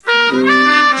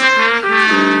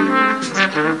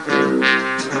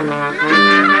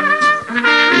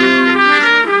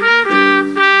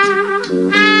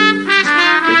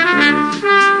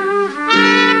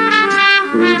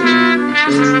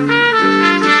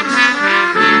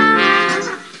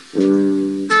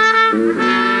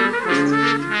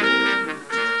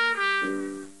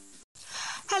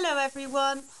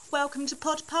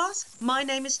listeners. My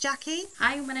name is Jackie.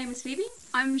 Hi, my name is Phoebe.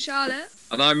 I'm Charlotte.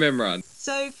 And I'm Imran.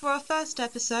 So for our first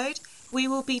episode, we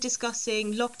will be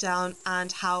discussing lockdown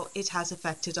and how it has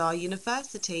affected our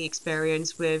university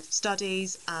experience with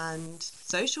studies and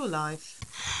social life.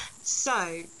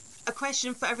 So, a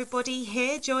question for everybody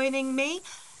here joining me.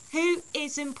 Who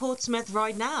is in Portsmouth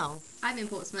right now? I'm in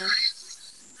Portsmouth.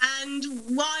 And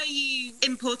why are you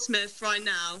in Portsmouth right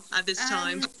now at this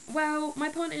time? Well, my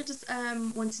partner just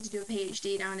wanted to do a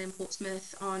PhD down in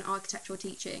Portsmouth on architectural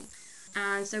teaching.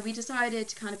 And so we decided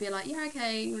to kind of be like, yeah,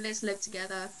 okay, let's live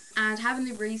together. And having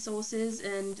the resources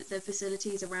and the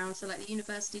facilities around, so like the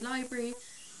university library,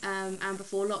 and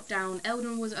before lockdown,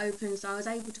 Eldon was open, so I was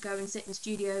able to go and sit in the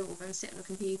studio or go and sit on a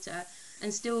computer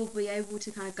and still be able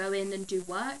to kind of go in and do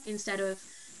work instead of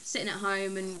sitting at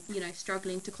home and,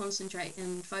 struggling to concentrate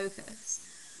and focus.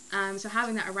 So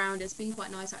having that around has been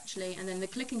quite nice, actually. And then the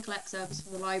click and collect service for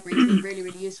the library has been really,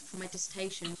 really useful for my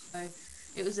dissertation.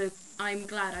 So I'm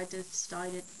glad I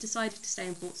decided to stay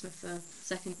in Portsmouth for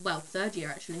third year,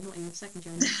 actually, not even second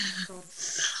year. God.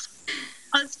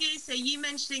 I was going to say, you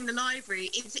mentioning the library,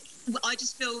 I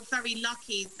just feel very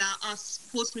lucky that us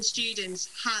Portsmouth students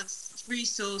have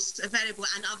resource available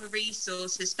and other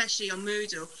resources, especially on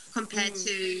Moodle, compared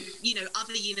to,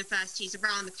 other universities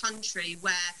around the country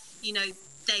where,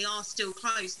 they are still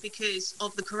closed because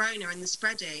of the corona and the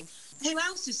spreading. Who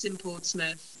else is in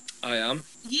Portsmouth? I am.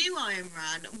 You are,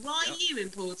 Imran. Why are you in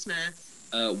Portsmouth?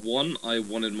 One, I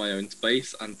wanted my own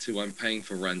space, and two, I'm paying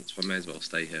for rent, so I may as well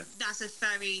stay here. That's a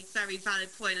very, very valid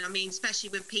point. I mean, especially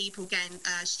with people getting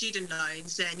student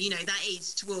loans, and, that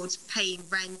is towards paying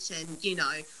rent, and,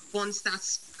 once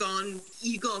that's gone,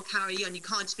 you got to carry on. You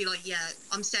can't just be like, yeah,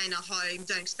 I'm staying at home,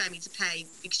 don't expect me to pay,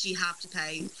 because you have to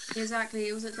pay. Exactly.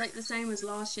 It was like the same as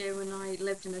last year when I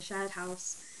lived in a shared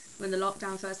house. When the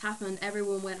lockdown first happened,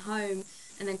 everyone went home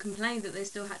and then complained that they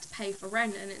still had to pay for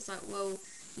rent, and it's like, well,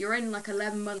 you're in like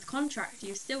 11-month contract,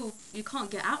 you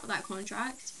can't get out of that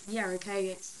contract. Yeah, okay,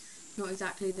 it's not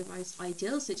exactly the most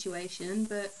ideal situation,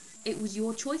 but it was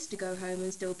your choice to go home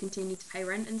and still continue to pay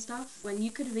rent and stuff when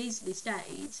you could have easily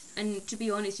stayed. And to be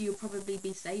honest, you'll probably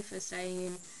be safer staying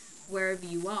in wherever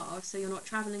you are, so you're not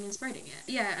travelling and spreading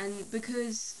it. Yeah, and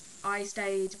because I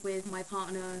stayed with my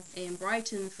partner in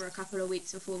Brighton for a couple of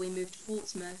weeks before we moved to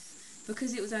Portsmouth,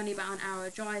 because it was only about an hour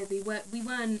drive, we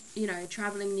weren't,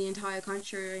 travelling the entire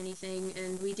country or anything,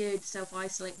 and we did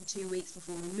self-isolate for 2 weeks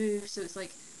before we moved, so it's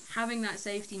like, having that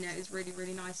safety net is really,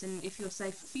 really nice, and if you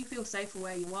feel safer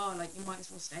where you are, like, you might as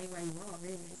well stay where you are,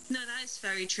 really. No, that is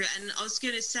very true, and I was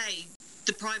going to say,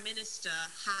 the Prime Minister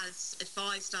has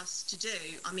advised us to do,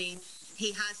 I mean,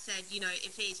 he has said,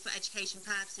 if it is for education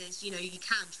purposes, you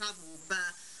can travel, but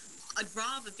I'd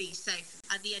rather be safe.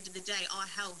 At the end of the day, our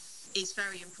health is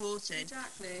very important.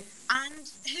 Exactly.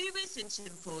 And who isn't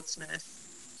in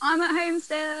Portsmouth? I'm at home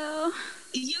still.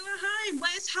 You're at home.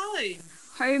 Where's home?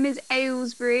 Home is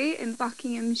Aylesbury in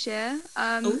Buckinghamshire.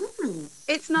 Ooh.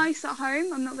 It's nice at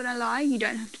home, I'm not going to lie. You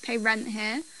don't have to pay rent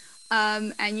here.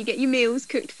 And you get your meals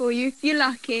cooked for you if you're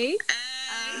lucky.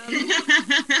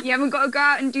 You haven't got to go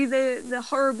out and do the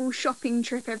horrible shopping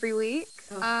trip every week.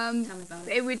 Tell me about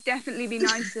it. It would definitely be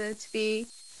nicer to be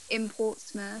in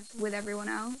Portsmouth with everyone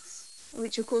else,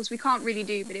 which of course we can't really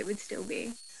do, but it would still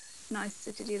be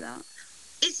nicer to do that.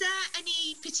 Is there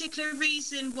any particular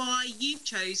reason why you've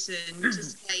chosen to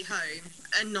stay home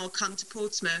and not come to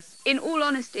Portsmouth? In all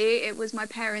honesty, it was my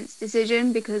parents'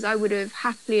 decision, because I would have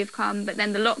happily have come, but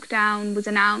then the lockdown was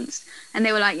announced and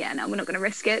they were like, yeah, no, we're not going to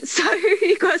risk it, so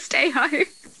you got to stay home.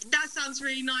 That sounds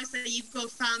really nice that you've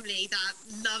got family that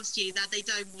loves you, that they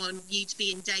don't want you to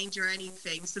be in danger or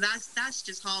anything. So that's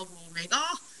just heartwarming.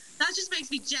 Oh, that just makes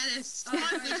me jealous. I wish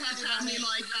I had a family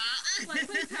like that. Like,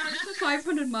 my parents are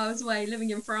 500 miles away, living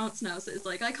in France now, so it's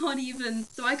like I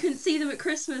couldn't see them at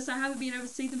Christmas. I haven't been able to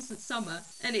see them since summer,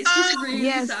 and it's just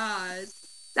really sad.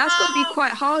 That's got to be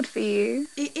quite hard for you.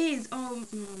 It is.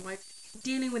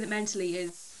 Dealing with it mentally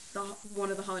is one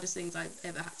of the hardest things I've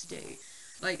ever had to do.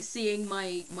 Like, seeing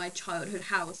my childhood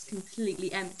house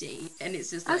completely empty, and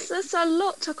it's just like... That's a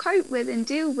lot to cope with and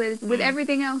deal with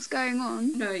everything else going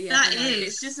on. No, yeah, that is.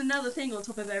 It's just another thing on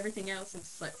top of everything else, and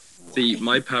it's like... Why? See,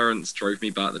 my parents drove me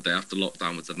back the day after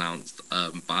lockdown was announced,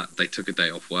 but they took a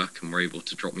day off work and were able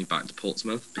to drop me back to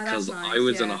Portsmouth, because that's nice, I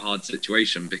was in a hard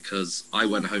situation, because I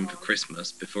went home for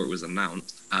Christmas before it was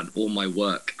announced, and all my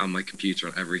work and my computer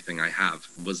and everything I have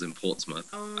was in Portsmouth.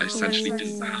 I essentially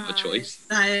didn't have a choice.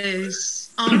 That is...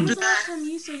 When was the last time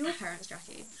you saw your parents,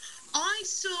 Jackie? I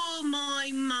saw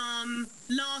my mum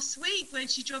last week when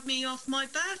she dropped me off my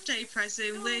birthday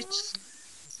present, which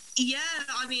Yeah,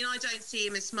 I mean, I don't see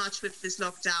him as much with this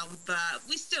lockdown, but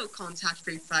we still contact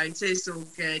through phone, so it's all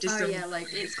good. Oh yeah, like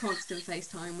it's constant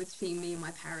FaceTime between me and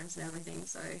my parents and everything.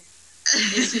 So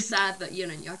it's just sad that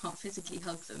I can't physically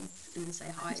hug them and say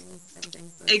hi and everything.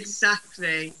 But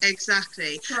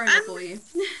Exactly. Corona for you.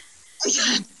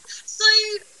 Yeah. So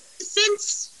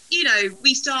since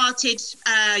we started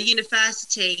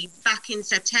university back in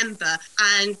September,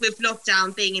 and with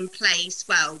lockdown being in place,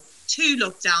 well, 2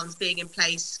 lockdowns being in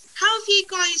place, how have you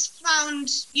guys found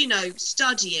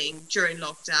studying during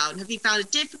lockdown? Have you found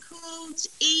it difficult,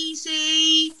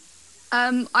 easy?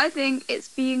 I think it's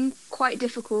been quite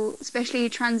difficult, especially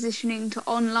transitioning to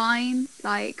online.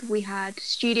 Like, we had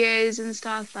studios and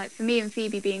stuff. Like, for me and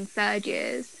Phoebe being third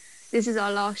years, this is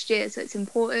our last year, so it's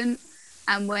important.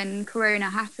 And when Corona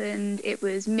happened, it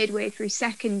was midway through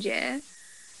second year.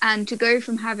 And to go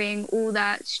from having all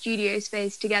that studio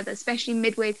space together, especially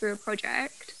midway through a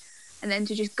project, and then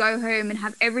to just go home and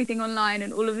have everything online,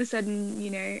 and all of a sudden,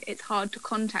 it's hard to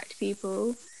contact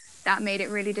people. That made it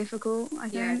really difficult, I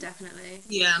think. Yeah, definitely.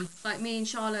 Yeah. Like me and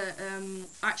Charlotte,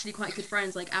 actually quite good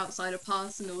friends, like outside of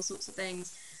pass and all sorts of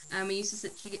things. We used to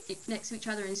sit next to each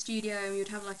other in the studio, and we would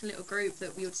have like a little group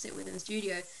that we would sit with in the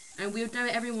studio, and we would know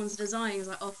everyone's designs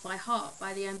like off by heart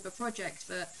by the end of the project.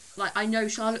 But like, I know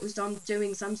Charlotte was done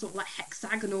doing some sort of like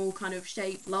hexagonal kind of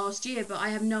shape last year, but I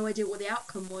have no idea what the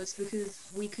outcome was because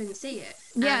we couldn't see it.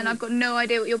 Yeah, and I've got no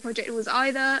idea what your project was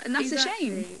either, and that's exactly.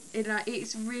 a shame.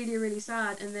 It's really, really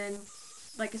sad. And then,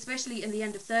 like, especially in the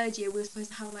end of third year, we were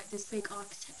supposed to have like this big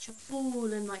architecture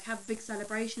ball and like have a big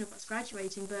celebration of us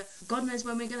graduating, but God knows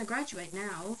when we're going to graduate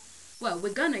now. Well,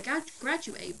 we're going to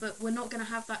graduate, but we're not going to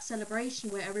have that celebration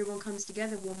where everyone comes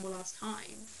together one more last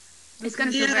time. It's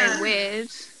going to feel very weird.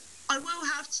 I will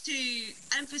have to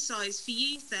emphasise for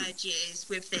you third years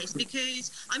with this,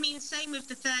 because I mean, same with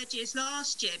the third years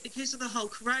last year, because of the whole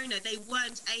corona, they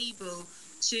weren't able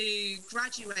to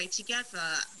graduate together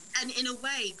and in a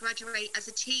way graduate as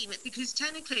a team, because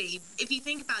technically, if you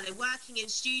think about it, working in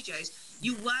studios,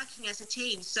 you're working as a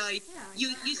team, so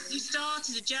you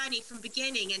started a journey from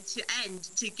beginning and to end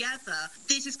together.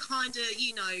 This is kind of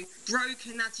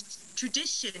broken that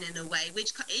tradition in a way,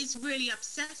 which is really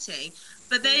upsetting.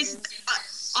 But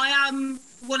I am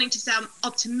wanting to say I'm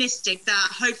optimistic that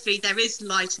hopefully there is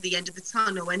light at the end of the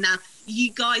tunnel, and that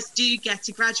you guys do get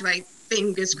to graduate.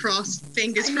 Fingers crossed.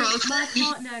 My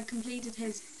partner completed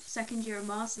his second year of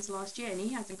masters last year, and he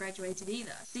hasn't graduated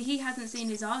either. So he hasn't seen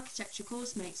his architecture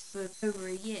course mates for over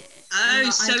a year.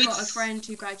 So I've got a friend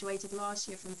who graduated last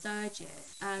year from third year,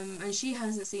 and she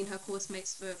hasn't seen her course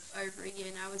mates for over a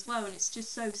year now as well. And it's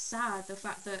just so sad, the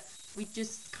fact that we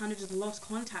just kind of just lost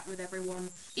contact with everyone.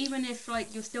 Even if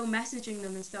like you're still messaging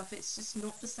them and stuff, it's just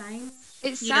not the same.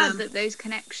 It's sad that those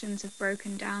connections have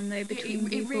broken down though between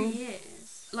people. It really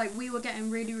is. Like, we were getting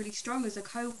really, really strong as a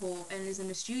cohort and as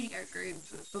in a studio group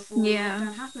before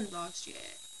lockdown happened last year.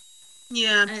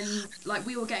 Yeah. And like,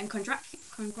 we were getting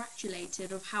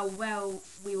congratulated of how well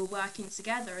we were working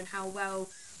together and how well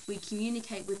we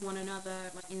communicate with one another,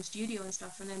 like in studio and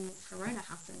stuff, and then Corona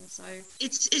happened. So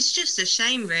it's just a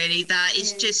shame, really, that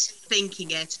it's just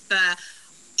thinking it, but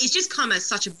it's just come at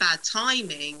such a bad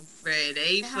timing,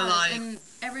 really, and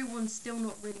everyone's still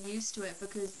not really used to it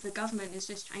because the government is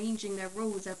just changing their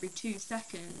rules every 2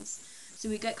 seconds. So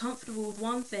we get comfortable with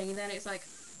one thing, and then it's like,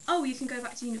 oh, you can go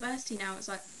back to university now. It's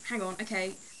like, hang on,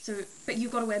 okay, so but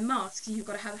you've got to wear masks, you've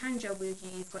got to have a hand gel with you,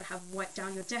 you've got to wipe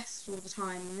down your desks all the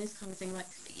time, and this kind of thing. Like,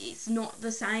 it's not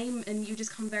the same, and you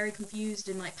just come very confused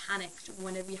and like panicked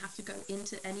whenever you have to go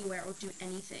into anywhere or do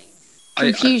anything.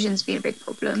 Confusion's been a big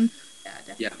problem. Yeah,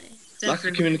 definitely. Lack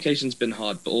of communication's been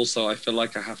hard, but also I feel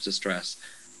like I have to stress,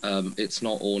 it's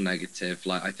not all negative.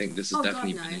 Like, I think this has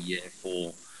definitely been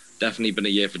a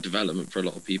year for development for a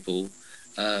lot of people.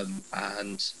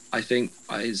 And I think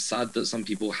it's sad that some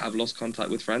people have lost contact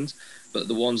with friends, but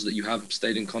the ones that you have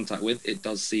stayed in contact with, it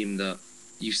does seem that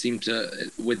you seem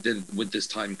to, with this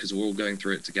time, because we're all going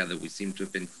through it together, we seem to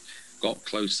have got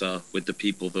closer with the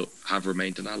people that have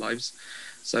remained in our lives.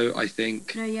 So I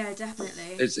think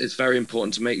definitely it's very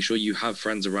important to make sure you have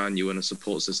friends around you and a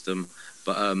support system,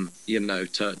 but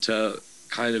to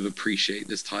kind of appreciate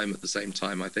this time at the same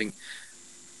time. I think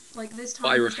like this time,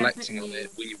 by reflecting on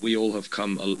it, we all have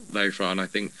come very far, and I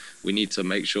think we need to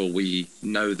make sure we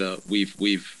know that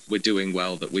we're doing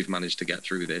well, that we've managed to get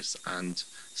through this and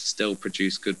still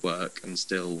produce good work and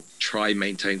still try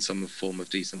maintain some form of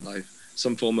decent life,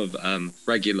 some form of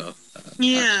regular.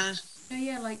 Oh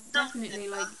yeah, like definitely,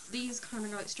 like these kind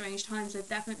of like strange times have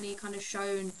definitely kind of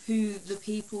shown who the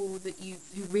people that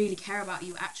who really care about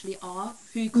you actually are,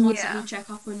 who constantly check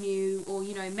up on you, or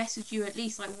you know, message you at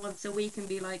least like once a week and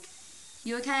be like,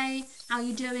 you okay? How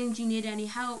you doing? Do you need any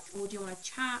help? Or do you want to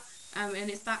chat? And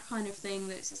it's that kind of thing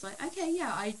that's just like, okay,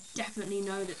 yeah, I definitely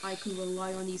know that I can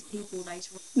rely on these people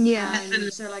later on. Yeah.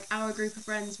 So like our group of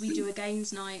friends, we do a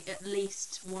games night at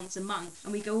least once a month,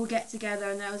 and we all get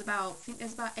together, and I think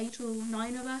there's about 8 or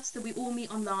 9 of us that we all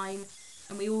meet online,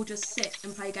 and we all just sit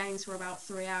and play games for about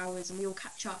 3 hours, and we all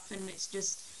catch up, and it's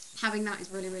just having that is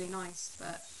really, really nice.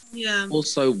 But yeah.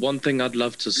 Also, one thing I'd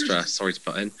love to stress, sorry to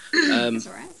butt in, it's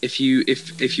all right. if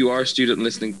you are a student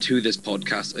listening to this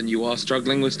podcast and you are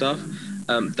struggling with stuff,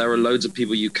 there are loads of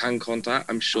people you can contact.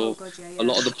 I'm sure a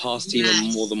lot of the past team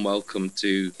are more than welcome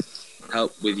to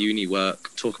help with uni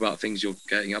work, talk about things you're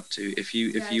getting up to. If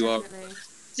you are,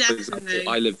 for example,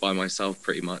 I live by myself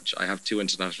pretty much. I have 2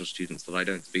 international students that I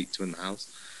don't speak to in the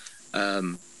house.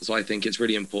 So I think it's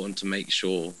really important to make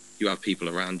sure you have people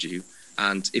around you.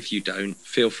 And if you don't,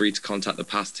 feel free to contact the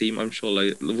past team. I'm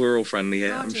sure we're all friendly here.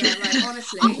 God, I'm yeah, sure. like,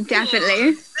 honestly.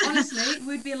 Definitely. Honestly,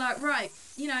 we'd be like, right,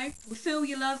 you know, we feel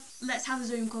your love, let's have a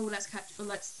Zoom call, let's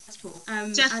talk.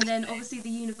 And then obviously the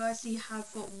university have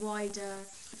got wider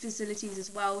facilities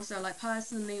as well. So like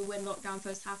personally, when lockdown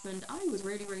first happened, I was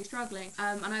really, really struggling.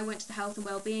 And I went to the health and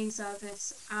wellbeing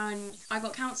service and I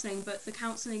got counselling, but the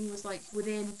counselling was like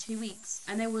within 2 weeks,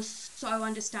 and they were so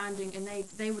understanding, and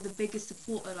they were the biggest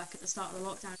supporter like at the start of the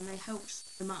lockdown, and they helped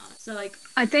so much. So like,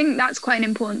 I think that's quite an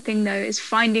important thing though, is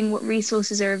finding what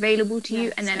resources are available to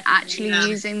you and then actually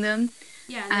using them.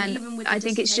 Yeah, and even with I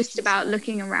think it's just about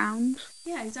looking around.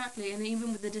 Yeah, exactly. And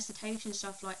even with the dissertation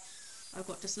stuff, like I've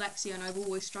got dyslexia and I've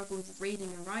always struggled with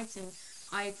reading and writing,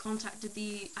 I contacted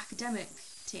the academic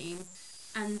team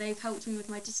and they've helped me with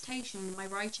my dissertation and my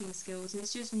writing skills, and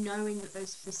it's just knowing that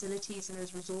those facilities and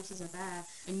those resources are there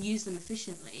and use them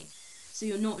efficiently, so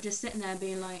you're not just sitting there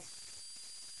being like,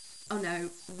 oh no,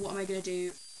 what am I going to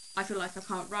do? I feel like I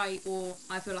can't write, or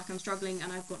I feel like I'm struggling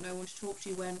and I've got no one to talk to,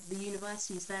 when the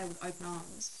university is there with open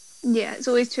arms. Yeah, it's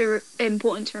always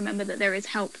important to remember that there is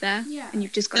help there, and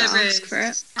you've just got to ask for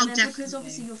it. And then because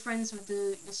obviously you're friends with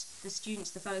the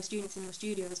students, the fellow students in your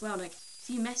studio as well, like if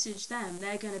you message them,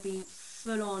 they're going to be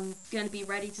full on, going to be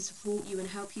ready to support you and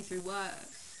help you through work.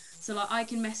 So like I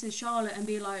can message Charlotte and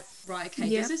be like, right, okay,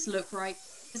 does this look right?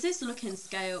 Does this look in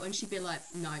scale? And she'd be like,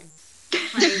 no.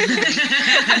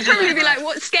 I'd probably be like,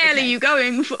 what scale are you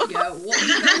going for? Yeah, what are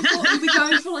we going for? Are we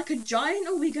going for like a giant,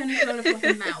 or are we going for like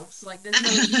a mouse? Like there's no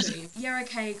in between. Yeah,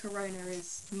 okay, Corona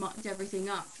has mucked everything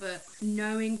up, but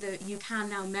knowing that you can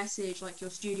now message like your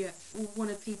studio, or one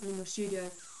of the people in your studio,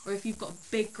 or if you've got a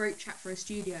big group chat for a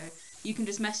studio, you can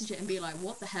just message it and be like,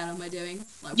 what the hell am I doing?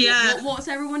 Like, what's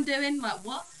everyone doing? Like,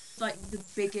 what? Like the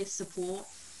biggest support.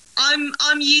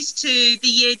 I'm used to the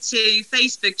year 2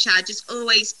 Facebook chat, just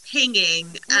always pinging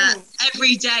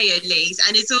every day at least,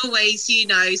 and it's always, you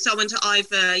know, someone to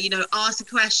either, you know, ask a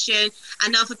question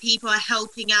and other people are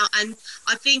helping out, and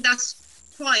I think that's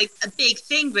quite a big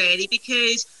thing really,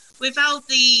 because without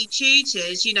the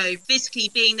tutors, you know, physically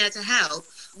being there to help,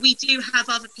 we do have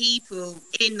other people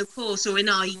in the course or in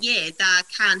our year that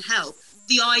can help.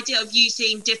 The idea of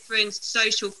using different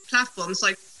social platforms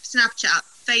like Snapchat,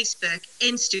 Facebook,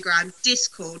 Instagram,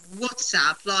 Discord,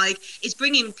 WhatsApp, like it's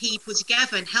bringing people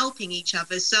together and helping each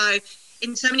other. So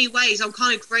in so many ways, I'm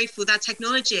kind of grateful that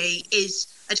technology is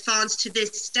advanced to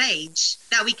this stage,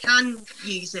 that we can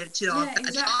use it to our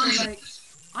advantage. Like,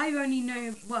 I only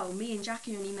know, well, me and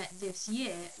Jackie only met this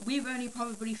year. We've only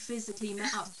probably physically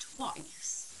met up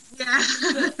twice. Yeah.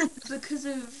 But because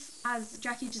of, as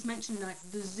Jackie just mentioned, like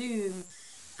the Zoom,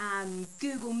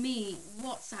 Google Meet,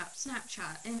 WhatsApp,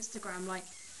 Snapchat, Instagram, like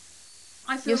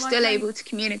I feel you're still able to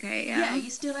communicate. Yeah,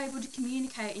 you're still able to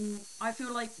communicate, and I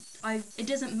feel like it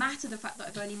doesn't matter the fact that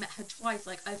I've only met her twice.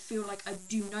 Like I feel like I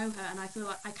do know her, and I feel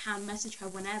like I can message her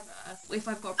whenever if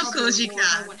I've got a problem or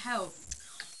if I want help.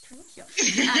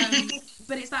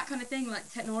 But it's that kind of thing. Like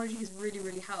technology has really,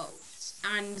 really helped,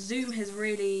 and Zoom has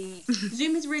really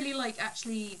like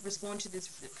actually responded to this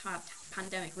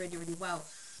pandemic really, really well.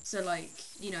 So like,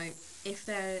 you know,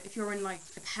 if you're in like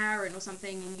a parent or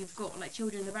something and you've got like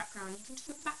children in the background, you can just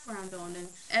put background on, and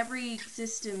every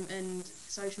system and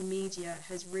social media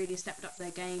has really stepped up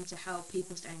their game to help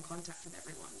people stay in contact with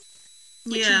everyone.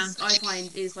 Which is, I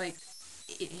find, is like,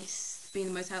 it's been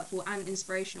the most helpful and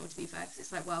inspirational, to be fair, because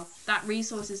it's like, well, that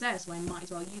resource is there, so I might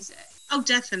as well use it. Oh,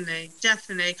 definitely.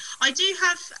 I do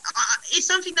have, it's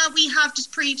something that we have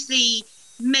just previously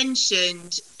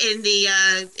mentioned in the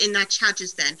in that chat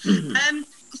just then.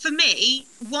 For me,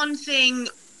 one thing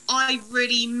I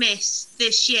really miss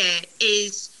this year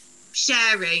is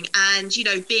sharing and, you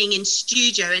know, being in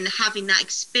studio and having that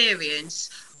experience.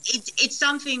 It's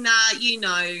something that, you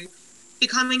know,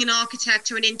 becoming an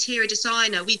architect or an interior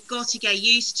designer, we've got to get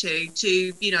used to,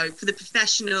 you know, for the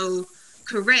professional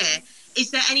career.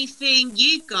 Is there anything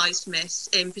you guys miss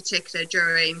in particular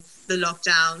during the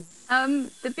lockdown?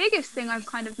 The biggest thing I've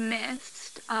kind of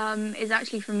missed is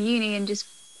actually from uni and just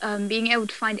being able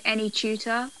to find any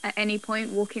tutor at any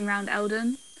point walking around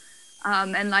Eldon.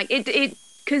 And like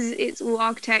because it's all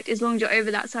architect, as long as you're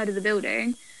over that side of the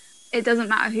building, it doesn't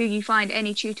matter who you find,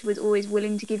 any tutor was always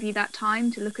willing to give you that time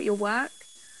to look at your work.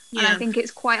 And I think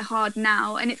it's quite hard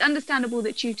now. And it's understandable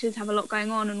that tutors have a lot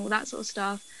going on and all that sort of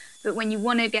stuff. But when you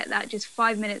want to get that just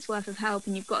 5 minutes worth of help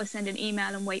and you've got to send an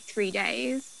email and wait 3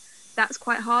 days, that's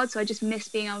quite hard. So I just miss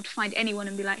being able to find anyone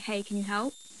and be like, hey, can you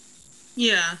help?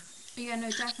 Yeah. Yeah,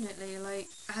 no, definitely. Like,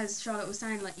 as Charlotte was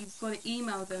saying, like, you've got to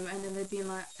email them, and then they'd be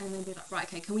like, right,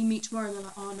 okay, can we meet tomorrow? And they're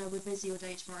like, oh no, we're busy all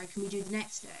day tomorrow. Can we do the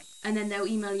next day? And then they'll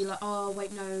email you like, oh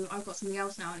wait, no, I've got something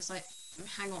else now. And it's like,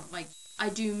 hang on, like, I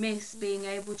do miss being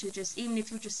able to just, even if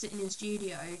you're just sitting in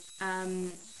studio,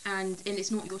 and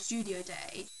it's not your studio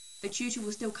day, a tutor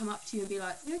will still come up to you and be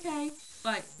like, okay,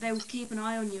 like, they'll keep an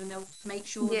eye on you and they'll make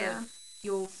sure that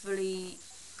you're fully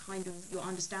kind of, you're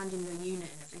understanding the unit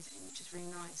and everything, which is really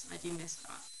nice. I do miss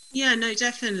that. Yeah, no,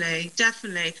 definitely.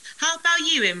 How about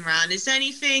you, Imran? Is there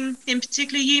anything in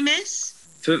particular you miss?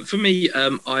 For me,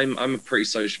 I'm a pretty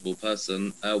sociable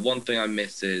person. One thing I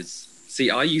miss is,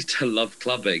 I used to love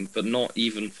clubbing, but not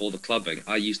even for the clubbing.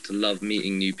 I used to love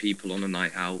meeting new people on a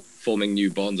night out, forming new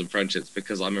bonds and friendships,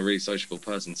 because I'm a really sociable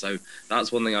person. So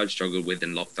that's one thing I've struggled with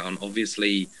in lockdown.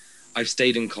 Obviously, I've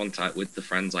stayed in contact with the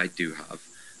friends I do have,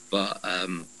 but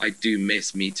I do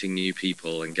miss meeting new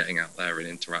people and getting out there and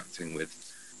interacting with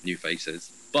new faces.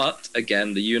 But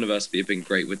again, the university have been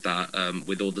great with that,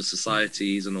 with all the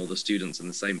societies and all the students in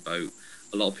the same boat.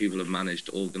 A lot of people have managed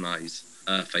to organise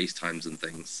FaceTimes and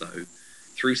things. So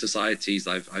through societies,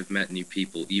 I've met new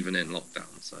people even in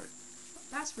lockdown. So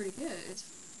that's really good.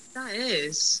 That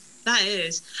is.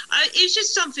 It's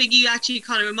just something you actually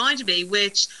kind of reminded me,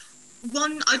 which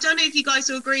I don't know if you guys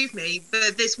will agree with me,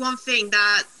 but there's one thing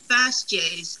that first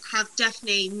years have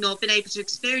definitely not been able to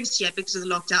experience yet because of the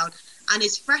lockdown, and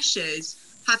it's freshers,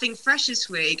 having freshers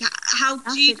week. How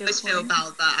do you guys feel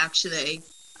about that, actually?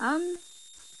 I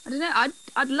don't know.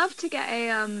 I'd love to get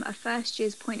a first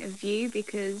year's point of view,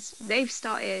 because they've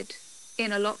started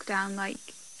in a lockdown. Like,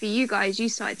 for you guys, you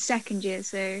started second year,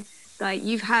 so like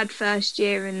you've had first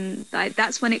year, and like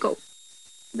that's when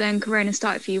then Corona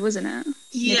started for you, wasn't it?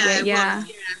 Yeah.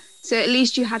 So at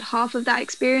least you had half of that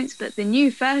experience, but the new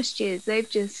first years, they've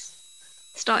just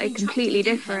started completely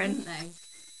different.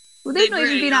 Well, they've not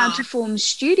even been able to form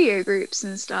studio groups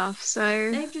and stuff, so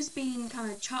they've just been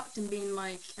kind of chucked and been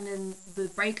like, and then the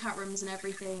breakout rooms and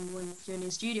everything when you're in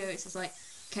a studio, it's just like,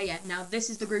 okay, yeah, now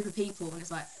this is the group of people, and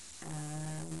it's like,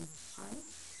 hi?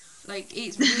 Like,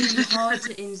 it's really hard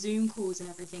in Zoom calls and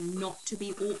everything not to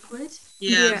be awkward.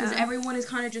 Yeah. Because everyone is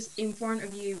kind of just in front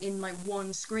of you in, like,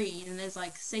 one screen, and there's,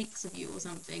 like, 6 of you or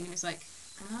something, and it's like,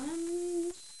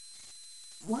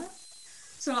 what?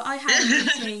 So I had a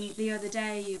meeting the other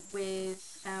day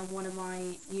with one of my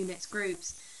unit's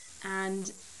groups,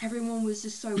 and everyone was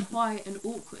just so quiet and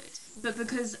awkward. But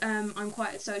because I'm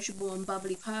quite a sociable and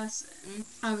bubbly person,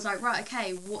 I was like, right,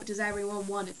 okay, what does everyone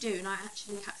want to do? And I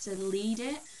actually had to lead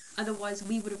it. Otherwise,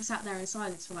 we would have sat there in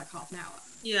silence for like half an hour.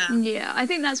 Yeah, I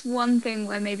think that's one thing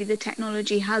where maybe the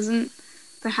technology hasn't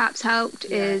perhaps helped,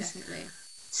 is definitely.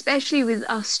 Especially with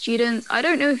us students. I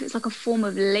don't know if it's like a form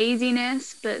of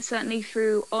laziness, but certainly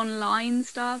through online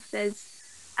stuff, there's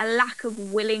a lack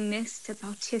of willingness to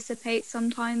participate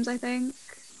sometimes, I think.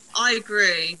 I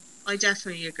agree. I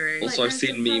definitely agree. Also, I've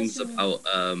seen memes about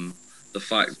the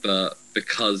fact that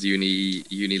because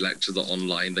uni lectures are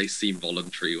online, they seem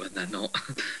voluntary when they're not.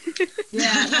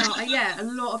 Yeah, a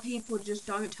lot of people just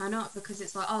don't turn up because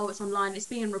it's like, oh, it's online, it's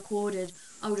being recorded,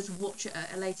 I'll just watch it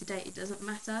at a later date, it doesn't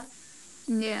matter.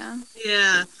 Yeah.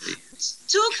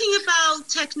 Talking about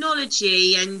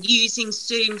technology and using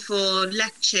Zoom for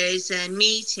lectures and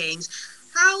meetings,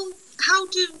 how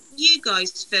do you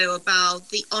guys feel about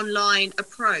the online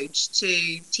approach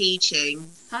to teaching?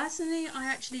 Personally, I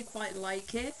actually quite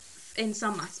like it in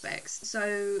some aspects.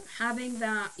 So having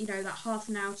that, that half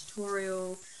an hour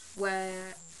tutorial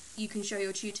where you can show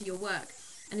your tutor your work,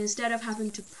 and instead of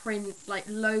having to print like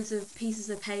loads of pieces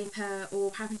of paper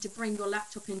or having to bring your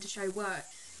laptop in to show work,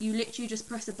 you literally just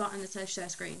press a button that says share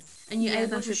screen, and you're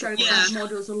able to show Yeah. CAD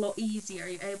models a lot easier.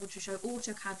 You're able to show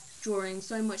AutoCAD drawings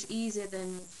so much easier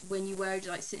than when you were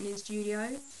like sitting in studio,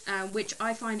 which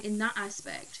I find in that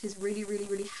aspect has really, really,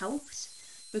 really helped,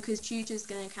 because tutors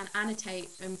can annotate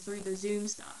through the Zoom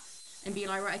stuff and be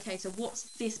like, right, okay, so what's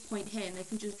this point here, and they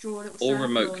can just draw a little Or circle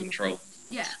remote control.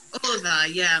 Yeah. All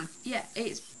that, yeah. Yeah,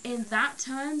 it's in that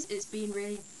terms, it's been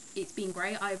great.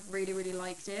 I've really, really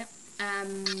liked it.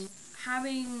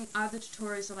 Having other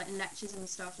tutorials, so like lectures and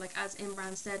stuff, like as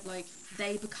Imran said, like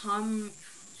they become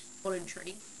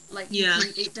voluntary. Like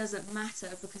it doesn't matter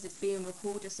because it's being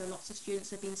recorded. So lots of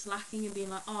students have been slacking and being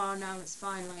like, oh no, it's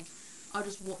fine. Like I'll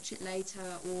just watch it later,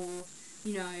 or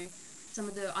you know,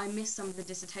 I missed some of the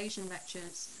dissertation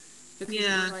lectures because it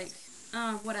was like,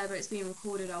 oh whatever, it's being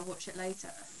recorded. I'll watch it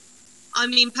later. I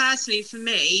mean, personally, for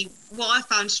me, what I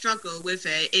found struggle with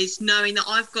it is knowing that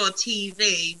I've got a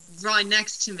TV right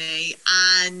next to me,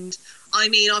 and I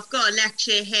mean, I've got a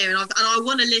lecture here, and I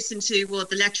want to listen to what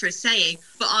the lecturer is saying,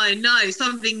 but I know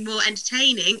something more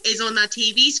entertaining is on that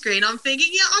TV screen. I'm thinking,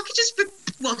 yeah, I could just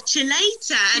watch it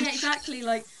later. Yeah, exactly.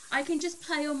 Like, I can just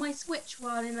play on my Switch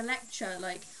while in the lecture.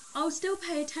 Like, I'll still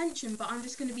pay attention, but I'm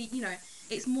just going to be, you know,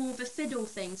 it's more of a fiddle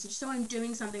thing. So I'm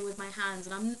doing something with my hands,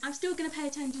 and I'm still going to pay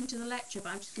attention to the lecture,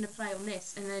 but I'm just going to play on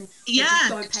this, and then just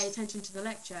don't pay attention to the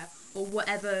lecture or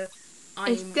whatever.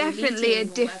 It's definitely a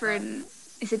different.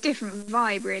 It's a different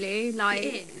vibe, really. Like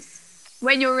it is.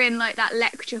 When you're in like that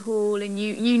lecture hall and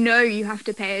you know you have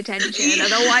to pay attention,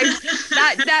 otherwise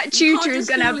that tutor is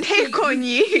gonna pick on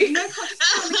you. You know,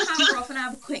 can't just turn the camera off and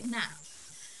have a quick nap.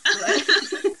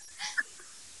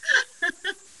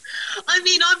 I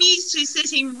mean, I'm used to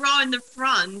sitting right in the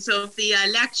front of the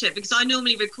lecture because I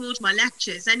normally record my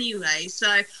lectures anyway.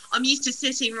 So I'm used to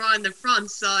sitting right in the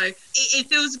front. So it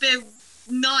feels a bit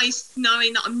nice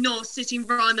knowing that I'm not sitting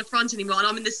right in the front anymore, and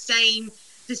I'm in the same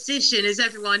position as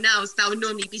everyone else that would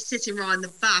normally be sitting right in the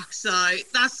back. So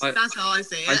that's how I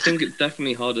see it. I think it's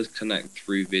definitely harder to connect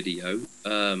through video.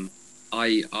 I'm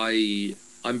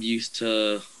used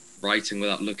to writing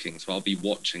without looking, so I'll be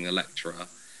watching a lecturer,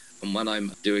 and when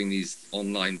I'm doing these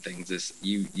online things,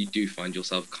 you do find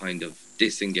yourself kind of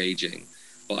disengaging.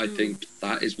 But I think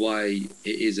that is why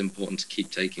it is important to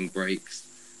keep taking breaks.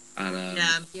 And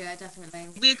yeah, definitely.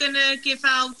 We're gonna give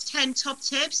out 10 top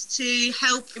tips to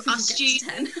help our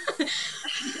students.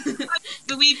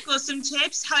 But we've got some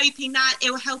tips, hoping that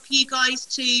it will help you guys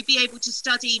to be able to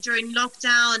study during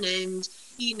lockdown and,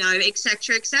 you know,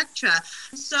 etc., etc.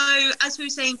 So, as we were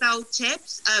saying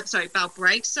about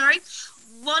breaks.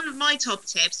 One of my top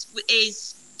tips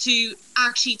is to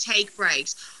actually take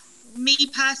breaks. Me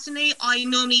personally, I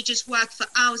normally just work for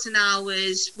hours and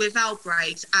hours without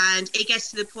breaks, and it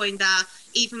gets to the point that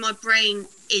even my brain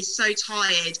is so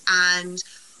tired and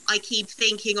I keep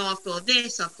thinking, oh, I've got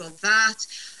this, I've got that.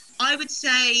 I would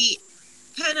say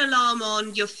put an alarm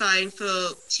on your phone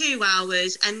for 2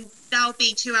 hours, and that'll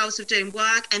be 2 hours of doing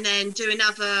work, and then do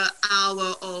another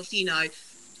hour of, you know,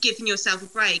 giving yourself a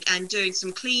break and doing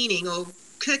some cleaning or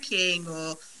cooking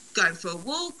or going for a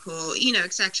walk or, you know,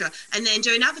 etc., and then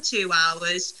do another 2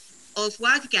 hours of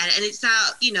work again. And it's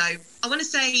that, you know, I want to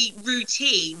say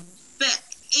routine, but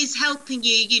it's helping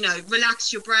you, you know,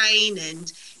 relax your brain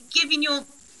and giving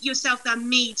yourself that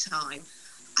me time.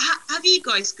 Have you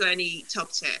guys got any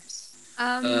top tips?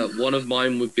 One of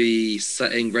mine would be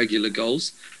setting regular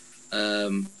goals,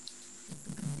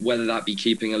 whether that be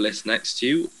keeping a list next to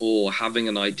you or having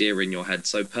an idea in your head.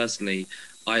 So personally,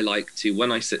 I like to,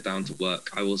 when I sit down to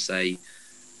work, I will say,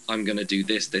 I'm going to do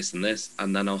this, this, and this,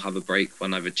 and then I'll have a break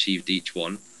when I've achieved each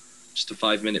one. Just a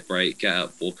 5-minute break, get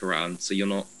up, walk around, so you're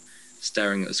not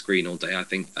staring at a screen all day. I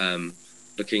think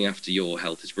looking after your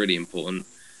health is really important.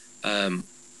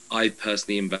 I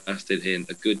personally invested in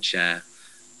a good chair,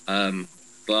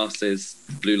 glasses,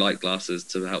 blue light glasses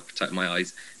to help protect my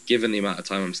eyes, given the amount of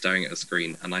time I'm staring at a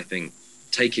screen. And I think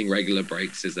taking regular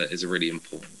breaks is a really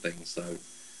important thing. So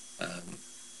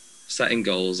setting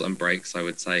goals and breaks, I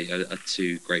would say, are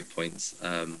 2 great points.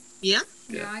 Yeah,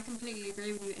 I completely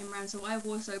agree with you, Imran. So I've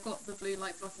also got the blue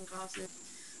light blocking glasses,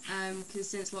 because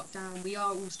since lockdown we are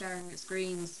all staring at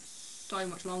screens so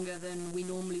much longer than we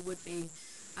normally would be,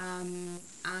 and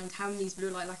having these blue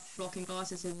light blocking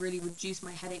glasses have really reduced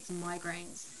my headaches and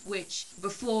migraines, which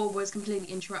before was completely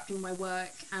interrupting my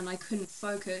work and I couldn't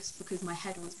focus because my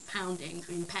head was pounding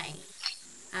in pain.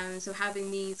 So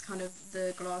having these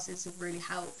the glasses have really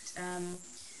helped,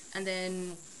 and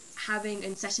then having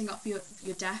and setting up your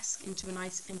desk into a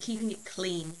nice, and keeping it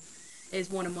clean is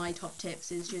one of my top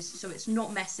tips, is just so it's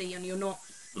not messy and you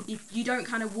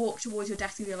don't walk towards your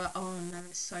desk and be like, oh no,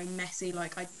 it's so messy,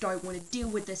 like I don't want to deal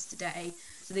with this today.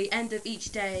 So the end of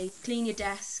each day, clean your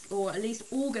desk, or at least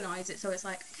organise it so it's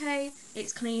like, okay,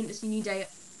 it's clean, it's a new day,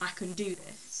 I can do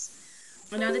this.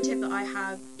 Another tip that I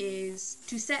have is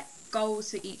to set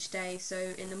goals for each day. So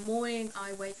in the morning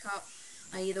I wake up,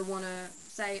 I either want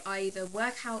to say I either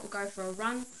work out or go for a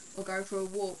run or go for a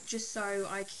walk, just so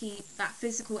I keep that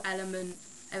physical element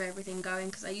of everything going,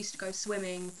 because I used to go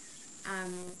swimming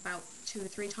about 2 or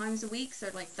 3 times a week, so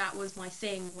like that was my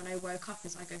thing when I woke up,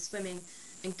 is I go swimming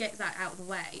and get that out of the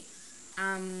way.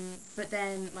 But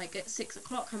then like at 6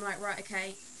 o'clock I'm like, right,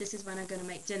 okay, this is when I'm going to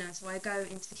make dinner, so I go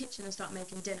into the kitchen and start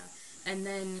making dinner. And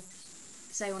then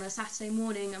say on a Saturday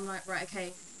morning I'm like, right,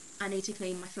 okay, I need to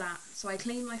clean my flat, so I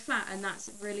clean my flat. And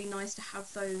that's really nice to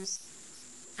have those,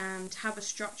 to have a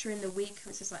structure in the week.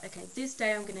 It's just like, okay, this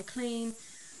day I'm going to clean,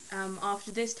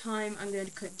 after this time I'm going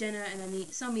to cook dinner, and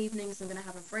then some evenings I'm going to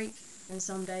have a break, and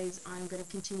some days I'm going to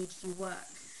continue to do work.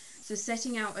 So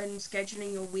setting out and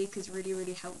scheduling your week has really,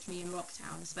 really helped me in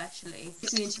lockdown, especially.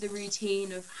 Gets me into the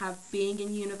routine of being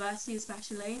in university,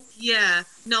 especially. Yeah,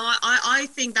 no, I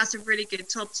think that's a really good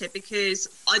top tip, because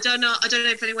I don't know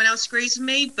if anyone else agrees with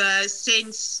me, but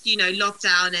since,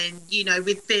 lockdown and,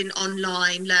 we've been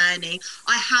online learning,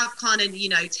 I have kind of,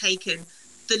 taken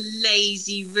the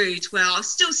lazy route where I'll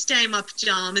still stay in my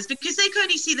pajamas because they can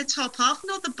only see the top half,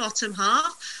 not the bottom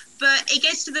half. But it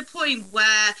gets to the point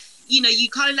where, you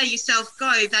kind of let yourself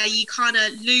go, that you kind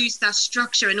of lose that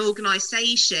structure and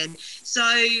organisation. So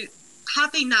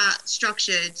having that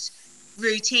structured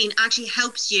routine actually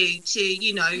helps you to,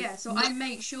 Yeah, so I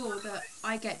make sure that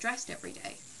I get dressed every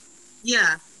day.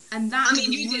 Yeah. And that, I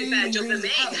mean, you do a better job than me.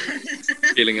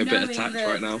 Feeling a bit attacked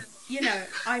right now.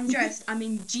 I'm dressed, I'm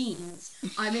in jeans,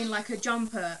 I'm in like a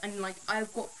jumper, and like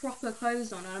I've got proper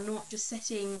clothes on, and I'm not just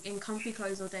sitting in comfy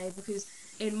clothes all day, because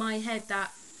in my head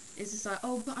that is just like,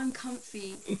 oh, but I'm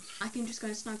comfy, I can just go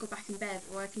and snuggle back in bed,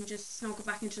 or I can just snuggle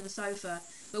back into the sofa.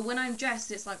 But when I'm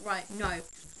dressed, it's like, right, no,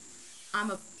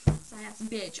 I'm a ass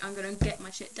bitch, I'm gonna get my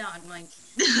shit done. Like,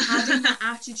 having that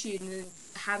attitude and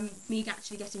having me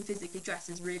actually getting physically dressed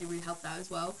has really, really helped that as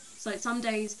well. So like some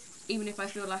days, even if I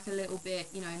feel like a little bit,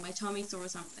 my tummy sore or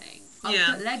something,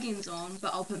 I'll put leggings on,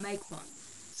 but I'll put makeup on.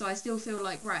 So I still feel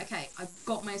like, right, okay, I've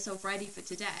got myself ready for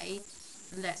today,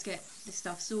 let's get this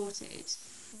stuff sorted.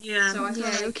 Yeah. So I feel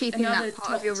you're like keeping another that part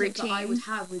top of your tip routine. that I would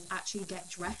have was actually get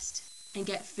dressed and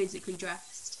get physically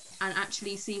dressed, and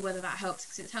actually see whether that helps,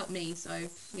 because it's helped me, so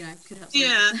could help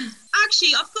someone else.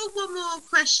 Actually, I've got one more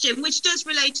question which does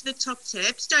relate to the top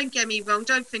tips. Don't get me wrong,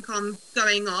 don't think I'm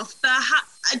going off, but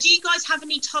do you guys have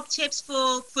any top tips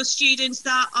for students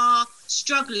that are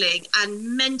struggling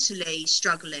and mentally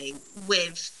struggling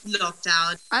with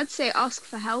lockdown? I'd say ask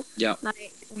for help. Yeah.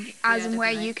 Like, as and where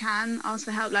definitely. you can, ask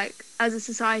for help. Like, as a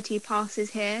society passes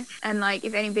here, and like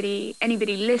if anybody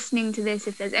listening to this,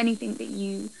 if there's anything that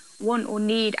you want or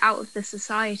need out of the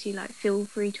society, like feel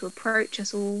free to approach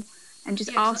us all and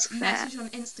just ask for message on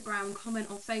Instagram, comment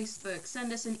on Facebook,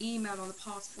 send us an email on the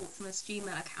Passport from us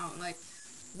Gmail account. Like,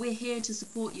 we're here to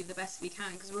support you the best we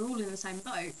can, because we're all in the same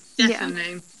boat.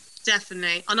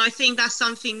 Definitely. And I think that's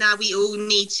something that we all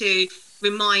need to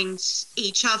remind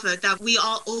each other, that we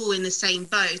are all in the same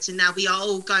boat, and that we are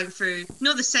all going through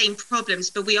not the same problems,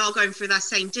 but we are going through that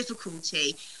same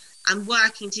difficulty. And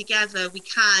working together, we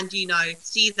can,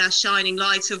 see that shining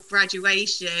light of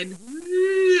graduation.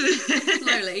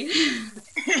 Slowly.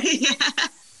 Yeah.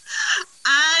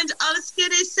 And I was going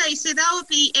to say, so that would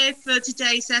be it for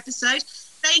today's episode.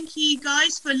 Thank you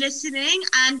guys for listening,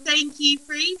 and thank you,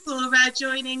 Free, for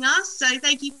joining us. So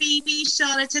thank you, Phoebe,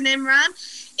 Charlotte, and Imran.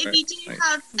 If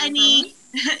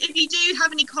you do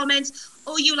have any comments,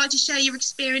 or you'd like to share your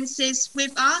experiences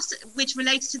with us, which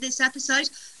relates to this episode,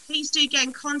 please do get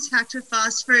in contact with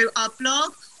us through our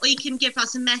blog, or you can give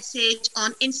us a message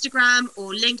on Instagram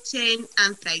or LinkedIn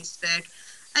and Facebook.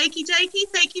 Okie dokie,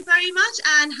 thank you very much,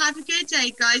 and have a good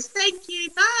day, guys. Thank you.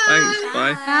 Bye. Thanks.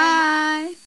 Bye. Bye.